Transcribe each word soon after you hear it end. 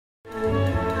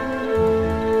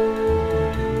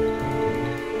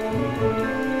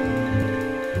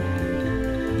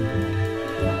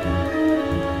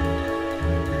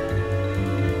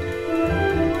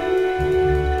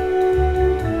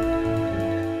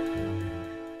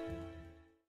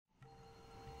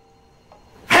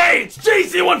It's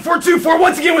JC1424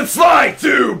 once again with Sly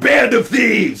 2 Band of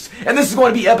Thieves! And this is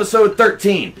going to be episode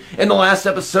 13. In the last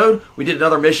episode, we did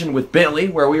another mission with Bentley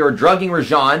where we were drugging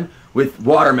Rajan with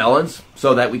watermelons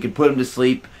so that we could put him to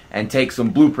sleep and take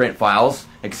some blueprint files,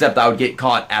 except I would get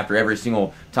caught after every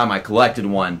single time I collected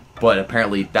one, but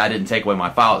apparently that didn't take away my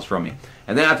files from me.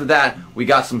 And then after that, we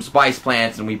got some spice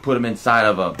plants and we put them inside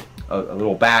of a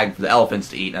little bag for the elephants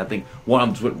to eat. And I think one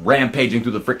of them went rampaging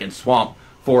through the freaking swamp,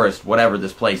 forest, whatever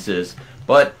this place is.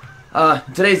 But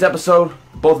today's episode,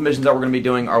 both missions that we're going to be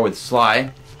doing are with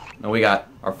Sly. And we got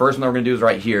our first one that we're going to do is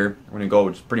right here. We're going to go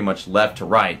just pretty much left to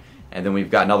right. And then we've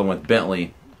got another one with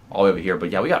Bentley all the way over here. But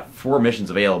yeah, we got 4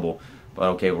 missions available. But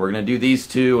okay, we're going to do these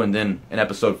 2, and then in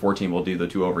episode 14 we'll do the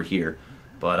 2 over here.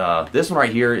 But this one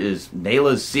right here is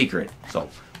Neyla's secret.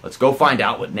 So let's go find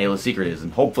out what Neyla's secret is.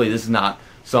 And hopefully this is not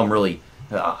some really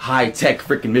high-tech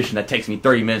freaking mission that takes me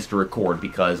 30 minutes to record,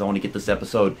 because I want to get this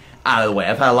episode out of the way.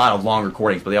 I've had a lot of long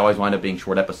recordings, but they always wind up being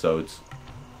short episodes.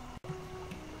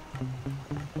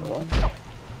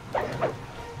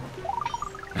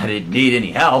 I didn't need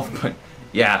any help, but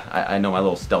yeah, I know my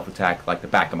little stealth attack like the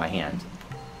back of my hand.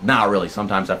 Not really,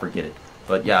 sometimes I forget it.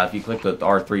 But yeah, if you click the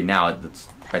R3 now, it's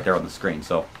right there on the screen.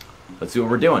 So let's see what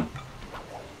we're doing.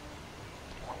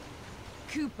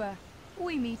 Cooper,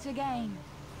 we meet again.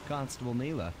 Constable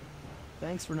Neyla,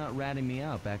 thanks for not ratting me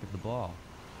out back at the ball.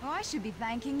 Oh, I should be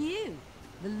thanking you.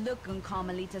 The look on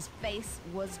Carmelita's face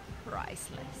was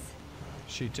priceless.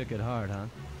 She took it hard, huh?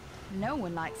 No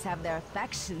one likes to have their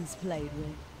affections played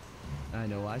with. I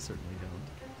know I certainly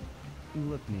don't.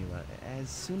 Look, Neyla, as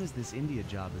soon as this India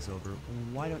job is over,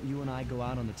 why don't you and I go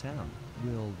out on the town?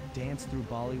 We'll dance through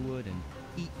Bollywood and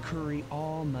eat curry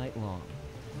all night long.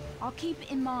 I'll keep it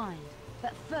in mind,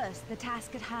 but first the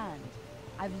task at hand.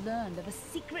 I've learned of a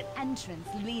secret entrance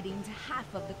leading to half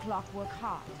of the Clockwerk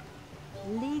heart.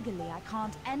 Legally, I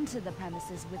can't enter the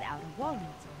premises without a warrant.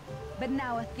 But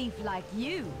now a thief like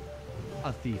you...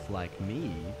 A thief like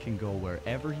me can go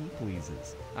wherever he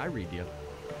pleases. I read you.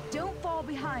 Don't fall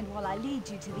behind while I lead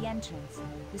you to the entrance.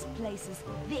 This place is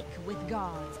thick with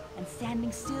guards, and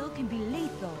standing still can be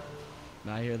lethal.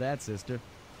 I hear that, sister.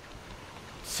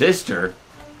 Sister?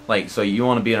 Like, so you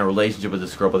want to be in a relationship with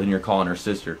this girl, but then you're calling her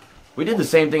sister. We did the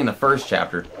same thing in the first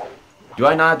chapter. Do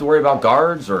I not have to worry about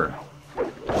guards, or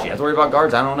does she have to worry about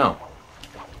guards? I don't know.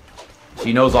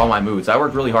 She knows all my moves. I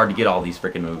worked really hard to get all these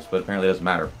freaking moves, but apparently it doesn't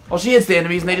matter. Well, she hits the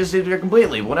enemies and they just disappear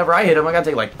completely. Whenever I hit them, I gotta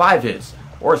take like 5 hits,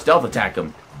 or stealth attack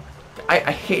them. I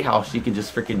hate how she can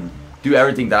just freaking do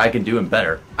everything that I can do and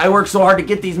better. I worked so hard to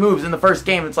get these moves in the first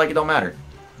game, it's like it don't matter.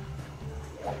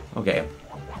 Okay.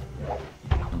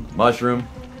 Mushroom.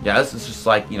 Yeah, this is just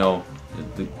like, you know,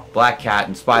 the Black Cat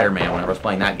and Spider-Man whenever I was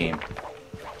playing that game.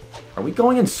 Are we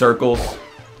going in circles?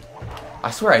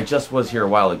 I swear I just was here a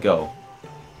while ago.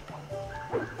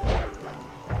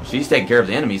 She's taking care of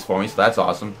the enemies for me, so that's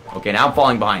awesome. Okay, now I'm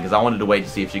falling behind because I wanted to wait to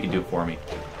see if she can do it for me.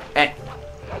 And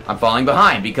I'm falling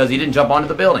behind because he didn't jump onto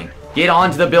the building. Get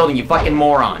onto the building, you fucking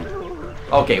moron.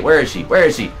 Okay, where is she? Where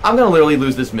is she? I'm gonna literally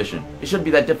lose this mission. It shouldn't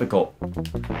be that difficult.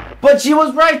 But she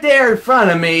was right there in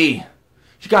front of me.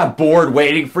 She got bored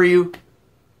waiting for you.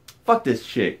 Fuck this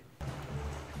chick.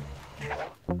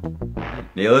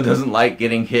 Neyla doesn't like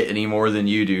getting hit any more than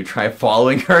you do. Try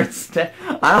following her instead.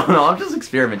 I don't know, I'm just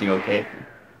experimenting, okay?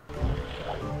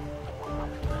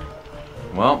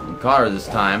 Well, we caught her this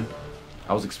time.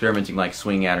 I was experimenting, like,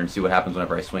 swinging at her and see what happens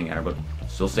whenever I swing at her, but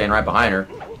still staying right behind her.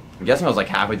 I'm guessing I was like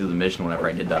halfway through the mission whenever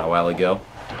I did that a while ago.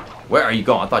 Where are you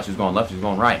going? I thought she was going left, she was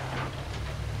going right.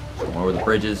 Going over the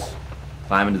bridges,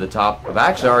 climbing to the top. I've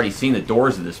actually already seen the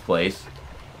doors of this place,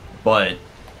 but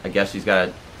I guess she's got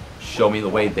to show me the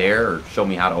way there or show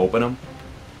me how to open them.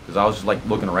 Because I was just like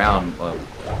looking around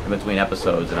in between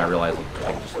episodes and I realized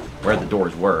like, just where the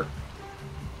doors were.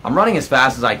 I'm running as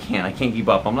fast as I can. I can't keep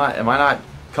up. Am I not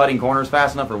cutting corners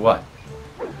fast enough or what?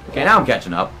 Okay, now I'm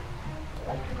catching up.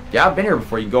 Yeah, I've been here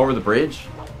before. You go over the bridge.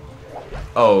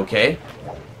 Oh, okay.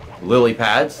 Lily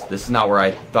pads. This is not where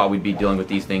I thought we'd be dealing with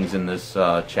these things in this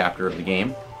chapter of the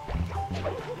game.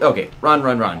 Okay, run,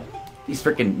 run, run. These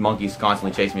freaking monkeys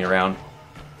constantly chase me around.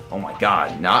 Oh my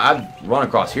god. Now, I've run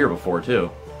across here before, too.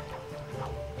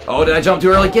 Oh, did I jump too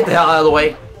early? Get the hell out of the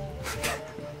way.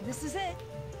 This is it.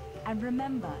 And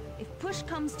remember, if push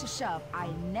comes to shove, I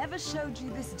never showed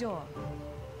you this door.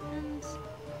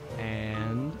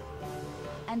 And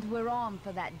we're on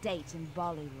for that date in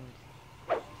Bollywood.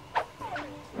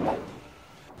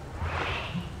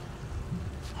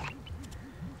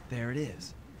 There it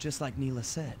is, just like Neyla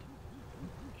said.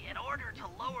 In order to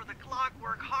lower the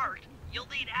Clockwerk heart, you'll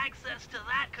need access to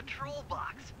that control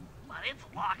box, but it's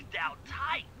locked down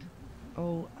tight.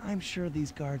 Oh, I'm sure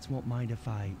these guards won't mind if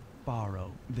I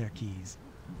borrow their keys.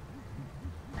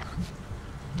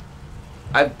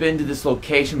 I've been to this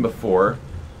location before,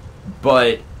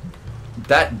 but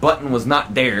that button was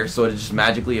not there, so it just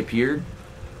magically appeared.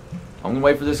 I'm gonna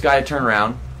wait for this guy to turn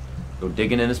around, go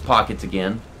digging in his pockets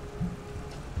again.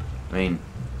 I mean,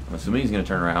 I'm assuming he's gonna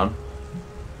turn around.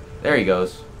 There he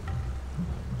goes.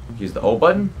 Use the O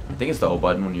button? I think it's the O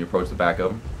button when you approach the back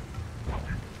of him.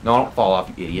 No, don't fall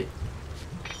off, you idiot.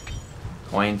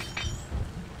 Coins.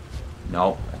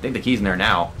 No, I think the key's in there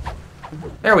now.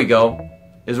 There we go.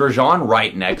 Is Rajan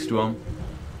right next to him?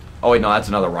 Oh wait, no, that's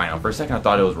another rhino. For a second I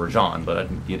thought it was Rajan, but I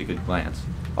didn't get a good glance.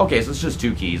 Okay, so it's just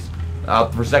 2 keys.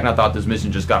 For a second I thought this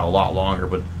mission just got a lot longer,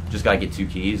 but just gotta get 2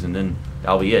 keys and then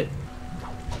that'll be it.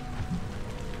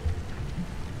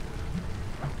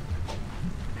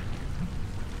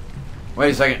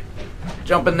 Wait a second.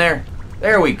 Jump in there.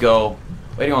 There we go.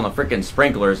 Waiting on the freaking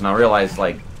sprinklers, and I realized,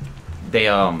 like,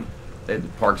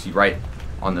 it parks you right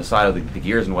on the side of the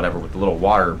gears and whatever with the little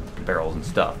water barrels and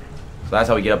stuff. So that's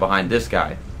how we get up behind this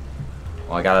guy.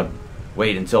 Well, I gotta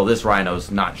wait until this rhino's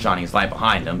not shining his light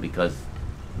behind him, because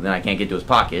then I can't get to his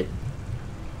pocket.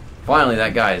 Finally,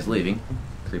 that guy is leaving.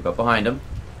 Creep up behind him.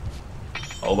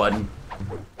 O button.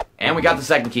 And we got the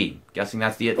second key. Guessing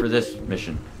that's the it for this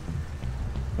mission.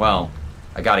 Well,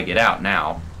 I gotta get out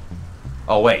now.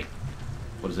 Oh, wait.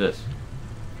 What is this?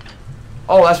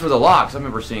 Oh, that's for the locks. I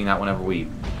remember seeing that whenever we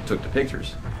took the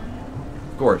pictures.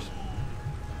 Of course.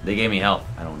 They gave me health.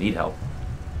 I don't need help.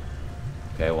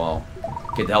 Okay, well,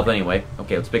 get the health anyway.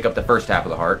 Okay, let's pick up the first half of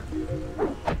the heart.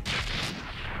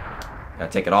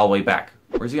 Gotta take it all the way back.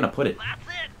 Where's he gonna put it? That's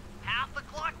it. Half the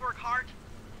Clockwerk heart.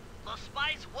 The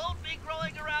spice won't be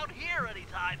growing around here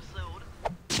anytime soon.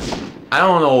 I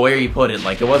don't know where he put it.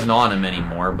 Like, it wasn't on him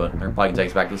anymore, but they're probably gonna take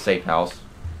us back to the safe house.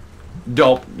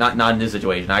 Dope. Not in this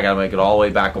situation. I gotta make it all the way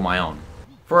back on my own.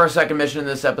 For our second mission in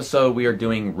this episode, we are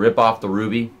doing Rip Off the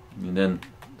Ruby. And then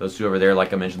those 2 over there,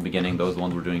 like I mentioned in the beginning, those are the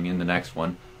ones we're doing in the next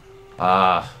one.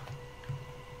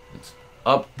 It's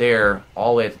up there,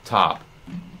 all the way at the top.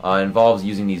 It involves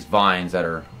using these vines that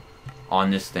are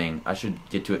on this thing. I should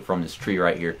get to it from this tree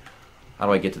right here. How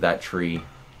do I get to that tree?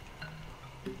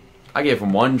 I get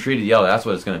from one tree to the other. That's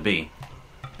what it's going to be.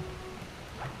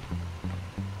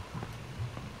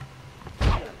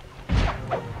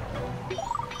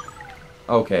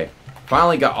 Okay.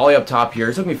 Finally got all the way up top here.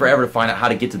 It took me forever to find out how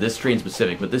to get to this tree in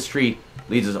specific, but this tree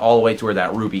leads us all the way to where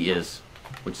that ruby is,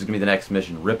 which is going to be the next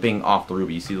mission, ripping off the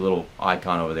ruby. You see the little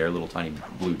icon over there, a little tiny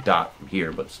blue dot from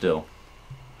here, but still.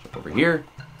 Jump over here,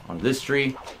 onto this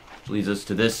tree, which leads us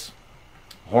to this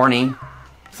horny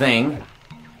thing.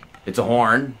 It's a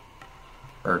horn.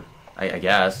 Or, I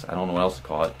guess. I don't know what else to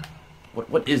call it.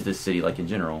 What is this city like in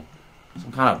general?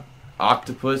 Some kind of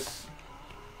octopus?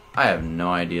 I have no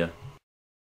idea.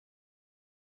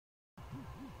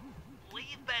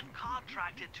 We've been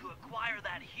contracted to acquire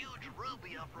that huge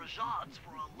ruby of Rajan's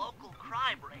for a local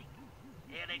crime ring.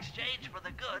 In exchange for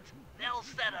the goods, they'll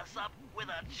set us up with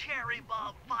a cherry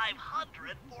bomb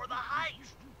 500 for the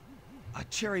heist. A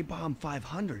cherry bomb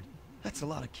 500? That's a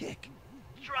lot of kick.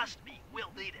 Trust me,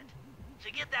 we'll need it.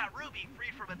 To get that ruby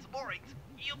free from its moorings,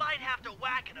 you might have to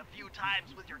whack it a few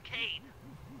times with your cane.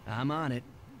 I'm on it.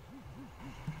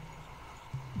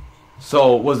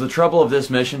 So, was the trouble of this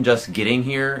mission just getting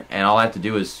here, and all I have to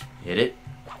do is hit it?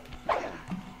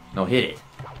 No, hit it.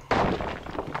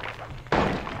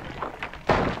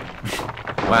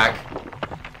 Whack.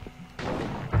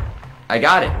 I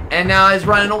got it. And now it's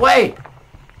running away.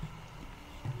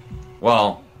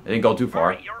 Well, it didn't go too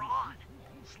far. Hurry, you're on.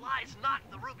 Sly's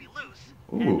knocked the ruby loose,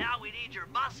 Ooh. and now we need your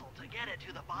muscle to get it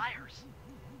to the buyers.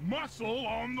 Muscle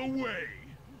on the way.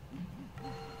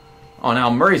 Oh,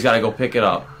 now Murray's got to go pick it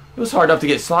up. It was hard enough to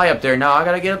get Sly up there. Now I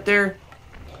got to get up there?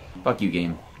 Fuck you,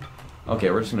 game. Okay,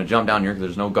 we're just going to jump down here because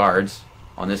there's no guards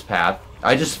on this path.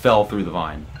 I just fell through the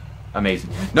vine. Amazing.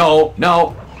 No,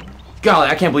 no. Golly,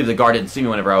 I can't believe the guard didn't see me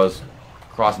whenever I was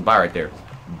crossing by right there.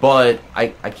 But I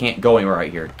can't go anywhere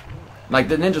right here. Like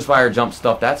the Ninja Fire jump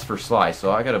stuff, that's for Sly.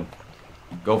 So I got to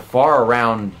go far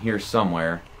around here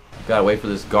somewhere. Got to wait for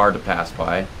this guard to pass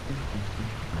by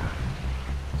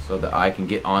so that I can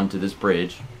get onto this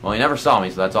bridge. Well, he never saw me,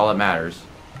 so that's all that matters.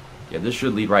 Yeah, this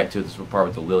should lead right to this part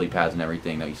with the lily pads and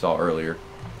everything that you saw earlier.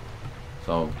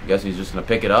 So, I guess he's just going to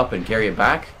pick it up and carry it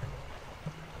back.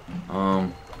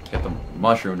 Get the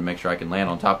mushroom to make sure I can land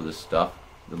on top of this stuff.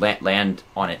 Land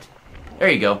on it. There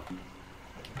you go.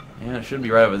 And it should be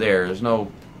right over there. There's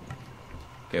no...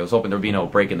 Okay, I was hoping there'd be no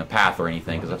break in the path or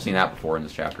anything, because I've seen that before in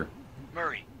this chapter.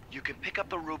 Murray, you can pick up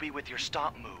the ruby with your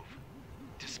stomp move.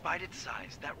 Despite its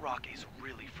size, that rock is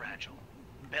really fragile.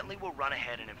 Bentley will run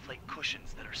ahead and inflate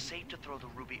cushions that are safe to throw the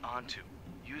ruby onto.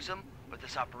 Use them, or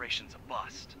this operation's a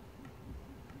bust.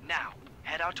 Now,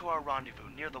 head out to our rendezvous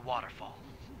near the waterfall.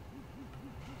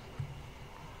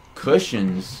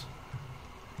 Cushions?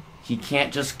 He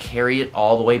can't just carry it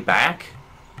all the way back?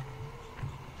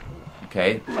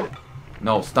 Okay.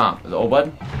 No, stomp. The O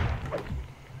button?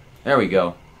 There we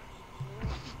go.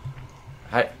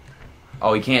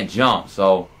 Oh, he can't jump,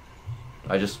 so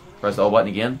I just press the O button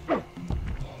again.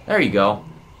 There you go.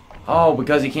 Oh,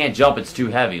 because he can't jump, it's too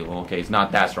heavy. Well, okay, it's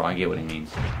not that strong. I get what he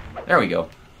means. There we go.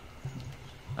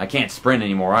 I can't sprint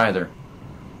anymore either.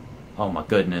 Oh my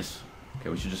goodness. Okay,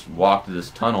 we should just walk to this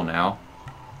tunnel now.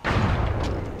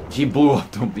 He blew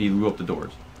up the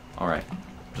doors. Alright.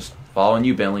 Just following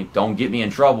you, Bentley. Don't get me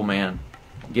in trouble, man.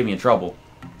 Don't get me in trouble.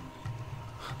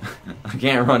 I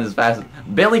can't run as fast.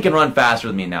 Bentley can run faster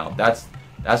than me now. That's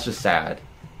just sad.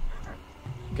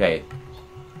 Okay.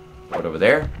 Put it over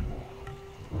there.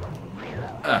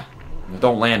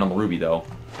 Don't land on the ruby though.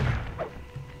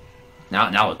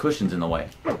 Now the cushion's in the way.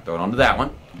 Throw it onto that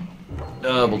one.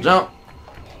 Double jump.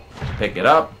 Pick it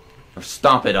up. Or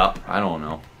stomp it up. I don't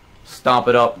know. Stomp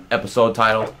it up. Episode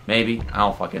title. Maybe. I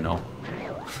don't fucking know.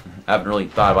 I haven't really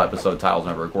thought about episode titles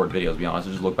whenever I record videos, to be honest.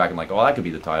 I just look back and like, oh, that could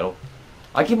be the title.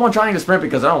 I keep on trying to sprint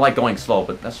because I don't like going slow,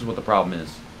 but that's just what the problem is.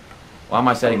 Why am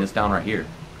I setting this down right here?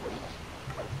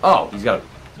 Oh, this guy's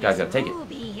got to take it.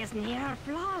 Ruby is near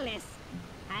flawless.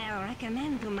 I'll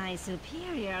recommend to my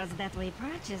superiors that we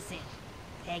purchase it.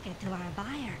 Take it to our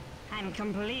buyer and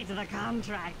complete the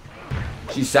contract.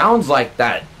 She sounds like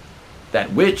that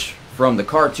witch from the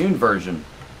cartoon version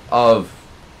of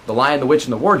The Lion, the Witch,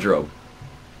 and the Wardrobe.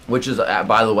 Which is,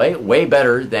 by the way, way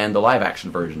better than the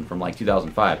live-action version from, like,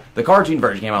 2005. The cartoon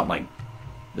version came out in, like,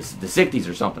 the 60s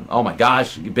or something. Oh, my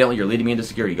gosh. Bentley, you're leading me into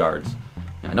security guards.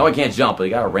 I know I can't jump, but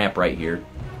you got a ramp right here.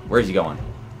 Where's he going?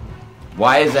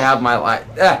 Why does it have my...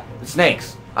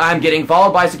 snakes. I'm getting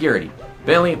followed by security.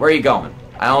 Bentley, where are you going?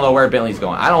 I don't know where Bentley's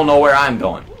going. I don't know where I'm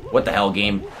going. What the hell,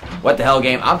 game? What the hell,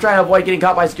 game? I'm trying to avoid getting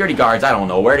caught by security guards. I don't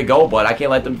know where to go, but I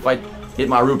can't let them hit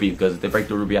my ruby, because if they break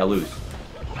the ruby, I lose.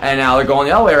 And now they're going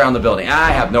the other way around the building. I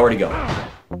have nowhere to go.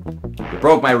 You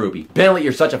broke my ruby. Bentley,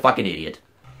 you're such a fucking idiot.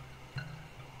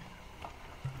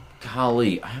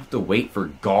 Golly, I have to wait for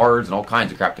guards and all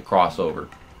kinds of crap to cross over.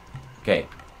 Okay.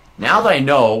 Now that I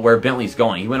know where Bentley's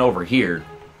going, he went over here.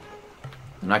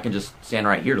 And I can just stand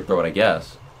right here to throw it, I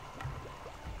guess.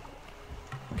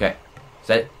 Okay.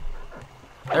 Set it.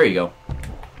 There you go.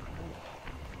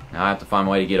 Now I have to find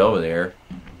a way to get over there.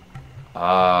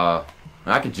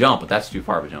 I could jump, but that's too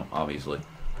far of a jump, obviously.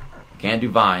 Can't do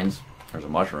vines. There's a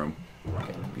mushroom.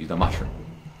 Okay, use the mushroom.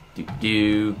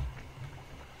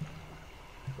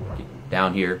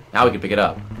 Down here. Now we can pick it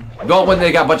up. Go when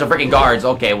they got a bunch of freaking guards.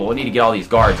 Okay, well, we need to get all these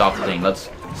guards off the thing. Let's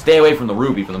stay away from the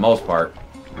ruby for the most part.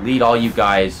 Lead all you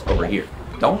guys over here.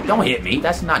 Don't hit me.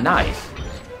 That's not nice.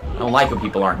 I don't like when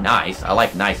people aren't nice. I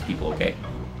like nice people, okay?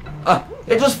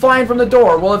 They're just flying from the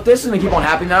door. Well, if this is going to keep on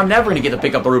happening, then I'm never going to get to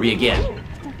pick up the ruby again.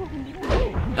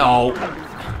 No.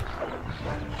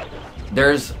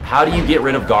 How do you get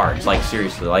rid of guards? Like,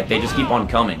 seriously. Like, they just keep on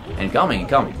coming and coming and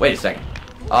coming. Wait a second.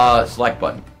 Select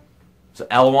button. So,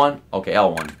 L1? Okay,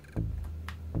 L1.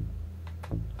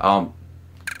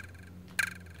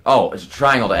 Oh, it's a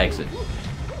triangle to exit.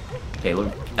 Okay,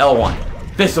 look.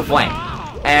 L1. Fist of Flame.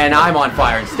 And I'm on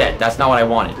fire instead. That's not what I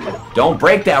wanted. Don't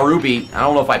break that ruby. I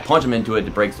don't know if I punch him into it,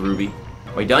 it breaks the ruby.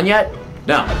 Are we done yet?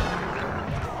 No.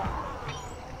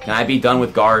 Can I be done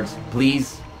with guards,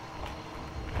 please?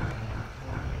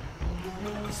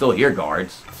 I can still hear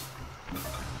guards.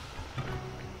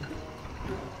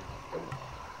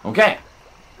 Okay.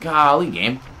 Golly,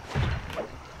 game.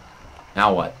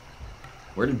 Now what?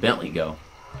 Where did Bentley go?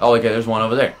 Oh, okay, there's one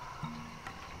over there.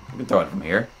 I can throw it from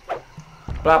here.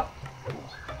 Bop.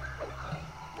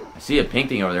 I see a pink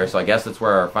thing over there, so I guess that's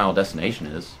where our final destination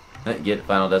is. Get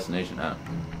final destination now.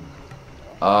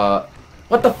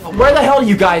 Where the hell do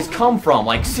you guys come from?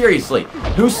 Like, seriously.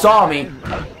 Who saw me?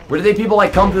 Where did people,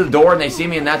 like, come to the door and they see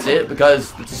me and that's it?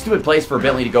 Because it's a stupid place for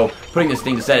Bentley to go putting this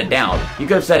thing to set it down. You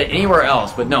could have set it anywhere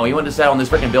else, but no, he wanted to set it on this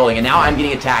freaking building, and now I'm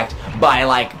getting attacked by,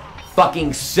 like,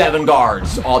 fucking 7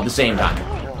 guards all at the same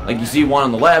time. Like, you see one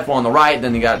on the left, one on the right,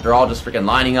 then they're all just freaking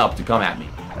lining up to come at me.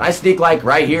 Can I sneak, like,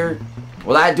 right here?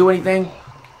 Will that do anything?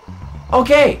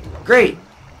 Okay, great.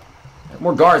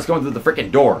 More guards coming through the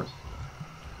freaking door.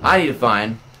 I need to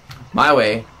find my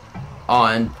way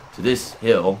on to this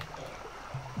hill.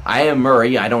 I am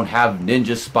Murray. I don't have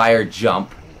Ninja Spire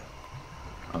jump.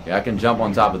 Okay, I can jump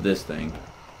on top of this thing.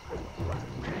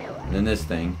 And then this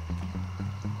thing.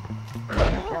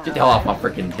 Get the hell off my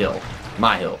freaking hill.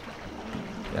 My hill.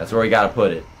 Yeah, that's where we gotta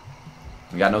put it.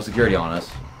 We got no security on us.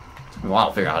 Took me a while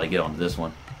to figure out how to get onto this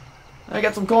one. I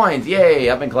got some coins. Yay!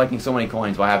 I've been collecting so many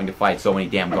coins while having to fight so many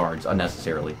damn guards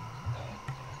unnecessarily.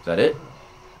 Is that it?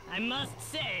 I must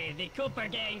say, the Cooper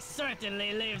gang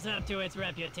certainly lives up to its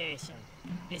reputation.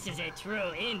 This is a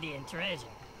true Indian treasure.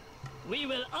 We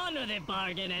will honor the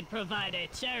bargain and provide a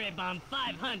cherry bomb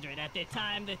 500 at the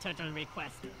time the turtle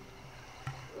requested.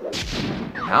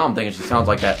 Now I'm thinking she sounds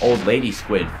like that old lady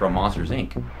squid from Monsters,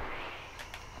 Inc.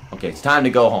 Okay, it's time to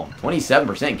go home.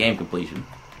 27% game completion.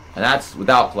 And that's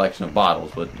without collection of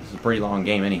bottles, but it's a pretty long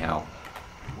game anyhow.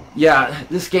 Yeah,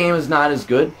 this game is not as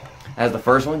good as the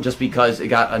first one, just because it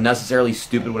got unnecessarily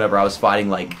stupid whenever I was fighting,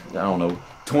 like, I don't know,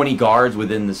 20 guards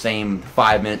within the same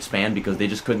 5-minute span because they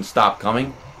just couldn't stop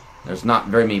coming. There's not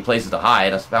very many places to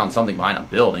hide. I found something behind a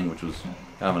building, which was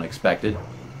kind of unexpected.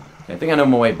 Okay, I think I know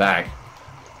my way back.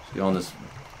 Just get on this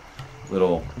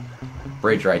little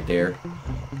bridge right there.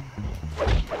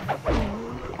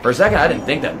 For a second, I didn't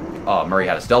think that Murray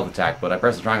had a stealth attack, but I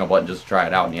pressed the triangle button just to try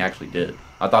it out, and he actually did.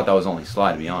 I thought that was only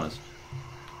slide, to be honest.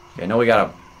 Okay, I know we got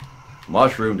a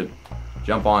mushroom to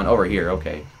jump on over here.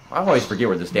 Okay. I always forget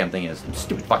where this damn thing is.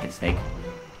 Stupid fucking snake.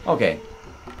 Okay.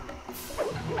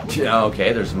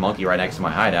 Okay, there's a monkey right next to my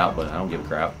hideout, but I don't give a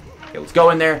crap. Okay, let's go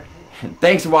in there.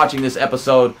 Thanks for watching this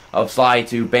episode of Sly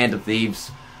 2 Band of Thieves.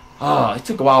 It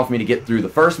took a while for me to get through the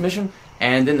first mission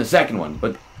and then the second one,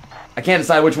 but I can't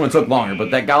decide which one took longer,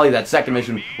 but that second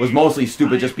mission was mostly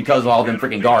stupid just because of all them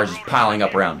freaking guards just piling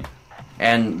up around me.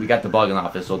 And we got the bug in the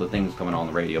office, so the thing's coming on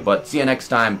the radio. But see you next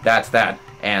time. That's that,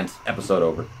 and episode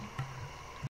over.